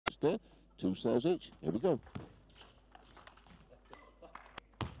after. 2 serves each. Here we go.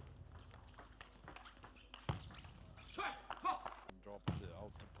 Dropped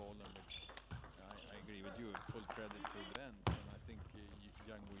out to Poland, which I agree with you. Full credit to the ends, and I think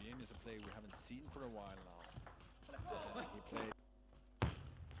Jang Woojin is a player we haven't seen for a while now. He played.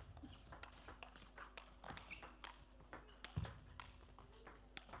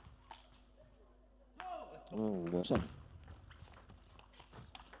 Oh, that's it.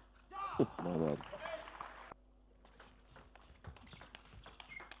 Oh, my bad.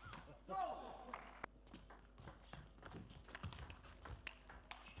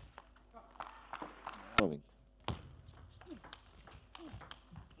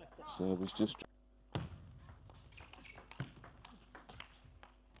 Service just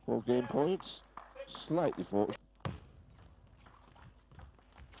 4 game points, slightly fortunate.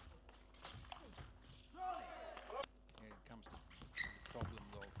 Here comes the problem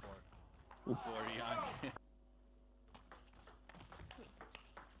though for Jang.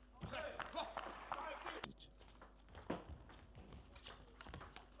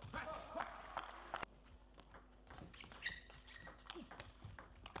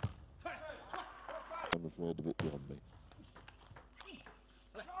 I'm afraid a bit beyond me.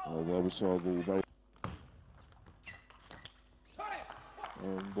 There we saw the very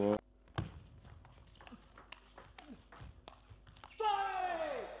and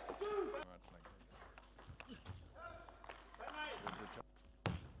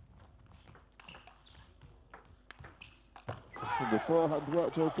the forehand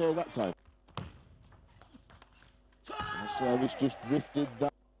worked okay that time. And the service just drifted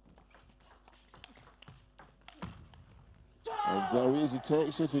that. And there he is, he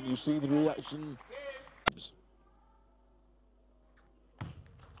takes it, and you see the reaction.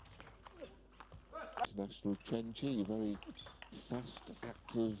 International Chen Chi, very fast,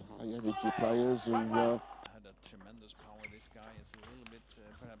 active, high-energy players who had a tremendous power. This guy is a little bit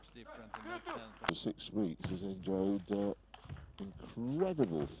perhaps different in that sense. For 6 weeks has enjoyed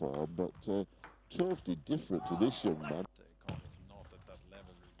incredible form, but totally different to this young man. Not at that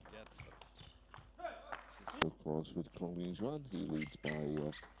level yet, but of course, with Lingxuan, he leads by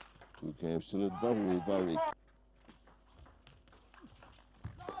 2 games to a very, very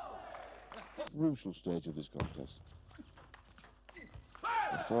crucial stage of this contest.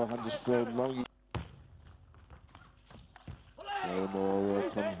 The forehand is thrown long. Very more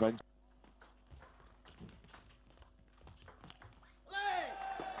conventional.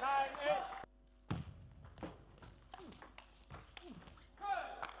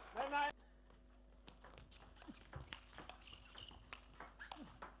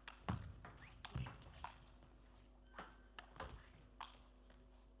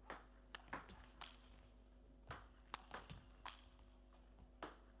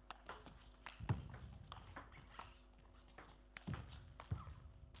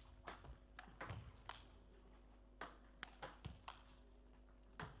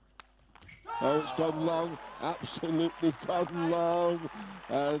 Oh, it's gone long, absolutely gone long,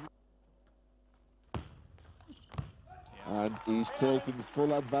 and he's taken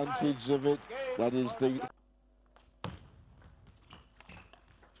full advantage of it. That is the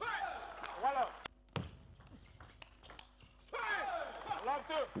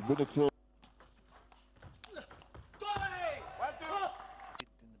winner close.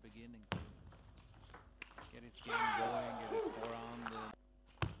 in the beginning to get his game going, get his forehand.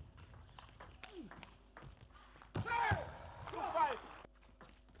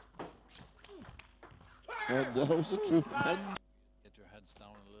 And there was a true end. Get your heads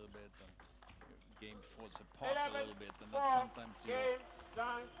down a little bit, and your game falls apart a little bit, and that sometimes you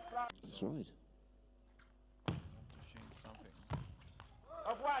That's right. want to change something.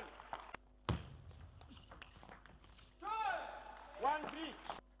 Of 1. 1-3.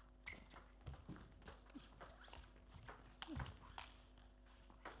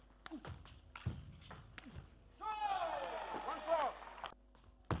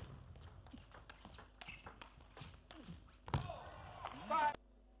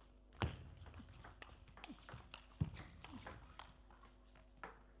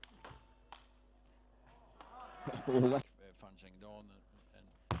 Punching down and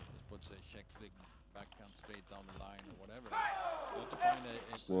just puts a check flick backhand straight down the line or whatever. You have to find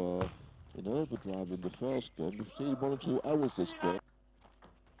in overdrive in the first game. We've seen 1 or 2 errors this game.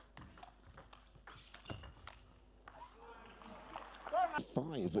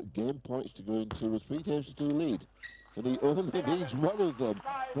 Five game points to go into a 3 games to 2 lead, and he only needs 1 of them.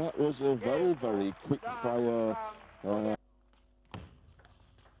 That was a very, very quick fire.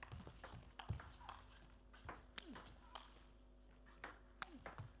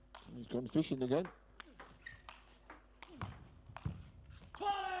 gone fishing again.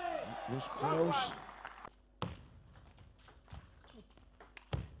 That was close.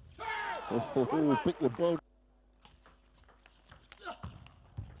 Oh, pick the ball.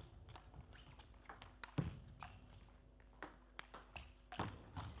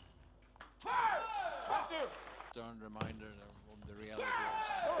 Stern reminder of the reality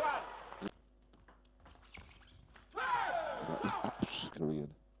also. That is absolutely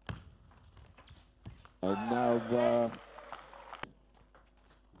Korean. And now no.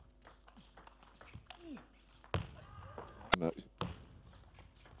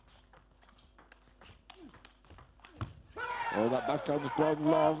 Oh, that backhand's gone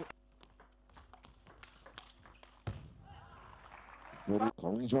long. Well,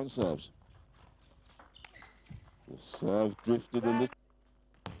 Lingxuan serves. The serve drifted a little.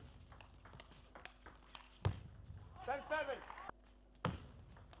 10-7.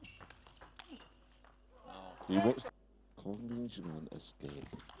 He wants Lingxuan escape.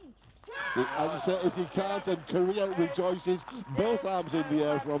 The answer is he can't, and Korea rejoices. Both arms in the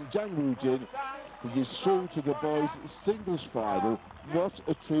air from Jang Woojin. He is through to the boys' singles final. What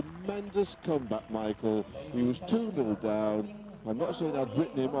a tremendous comeback, Michael. He was 2-0 down. I'm not saying I'd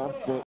written him off, but